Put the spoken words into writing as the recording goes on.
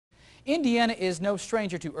Indiana is no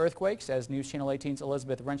stranger to earthquakes. As News Channel 18's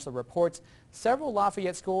Elizabeth Rentschler reports, several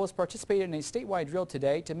Lafayette schools participated in a statewide drill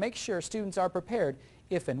today to make sure students are prepared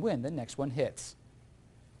if and when the next one hits.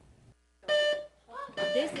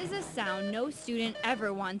 This is a sound no student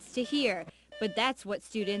ever wants to hear, but that's what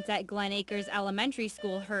students at Glen Acres Elementary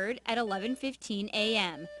School heard at 11:15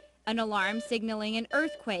 a.m. An alarm signaling an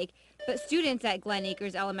earthquake, but students at Glen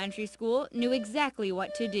Acres Elementary School knew exactly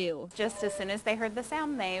what to do. Just as soon as they heard the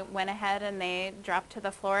sound, they went ahead and they dropped to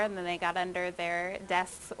the floor, and then they got under their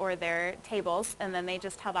desks or their tables, and then they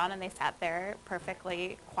just held on and they sat there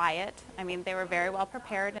perfectly quiet. I mean, they were very well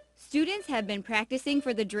prepared. Students have been practicing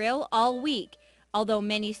for the drill all week. Although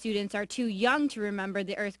many students are too young to remember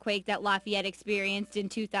the earthquake that Lafayette experienced in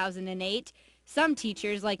 2008, some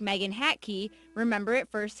teachers like Megan Hatkey remember it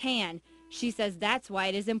firsthand. She says that's why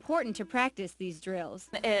it is important to practice these drills.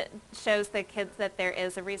 It shows the kids that there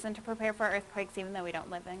is a reason to prepare for earthquakes even though we don't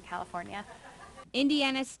live in California.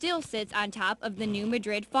 Indiana still sits on top of the New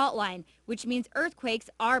Madrid fault line, which means earthquakes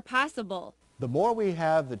are possible. The more we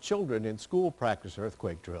have the children in school practice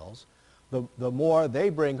earthquake drills, the more they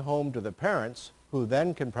bring home to the parents, who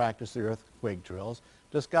then can practice the earthquake drills,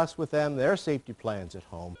 discuss with them their safety plans at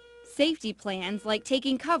home. Safety plans like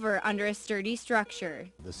taking cover under a sturdy structure.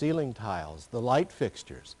 The ceiling tiles, the light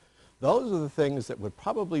fixtures, those are the things that would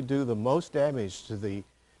probably do the most damage to the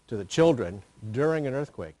children during an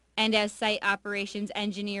earthquake. And as site operations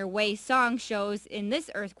engineer Wei Song shows in this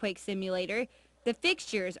earthquake simulator, the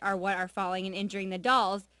fixtures are what are falling and injuring the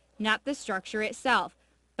dolls, not the structure itself.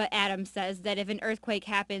 But Adam says that if an earthquake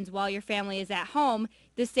happens while your family is at home,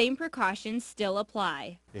 the same precautions still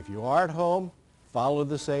apply. If you are at home, follow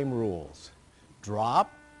the same rules.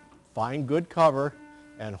 Drop, find good cover,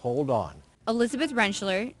 and hold on. Elizabeth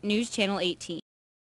Rentschler, News Channel 18.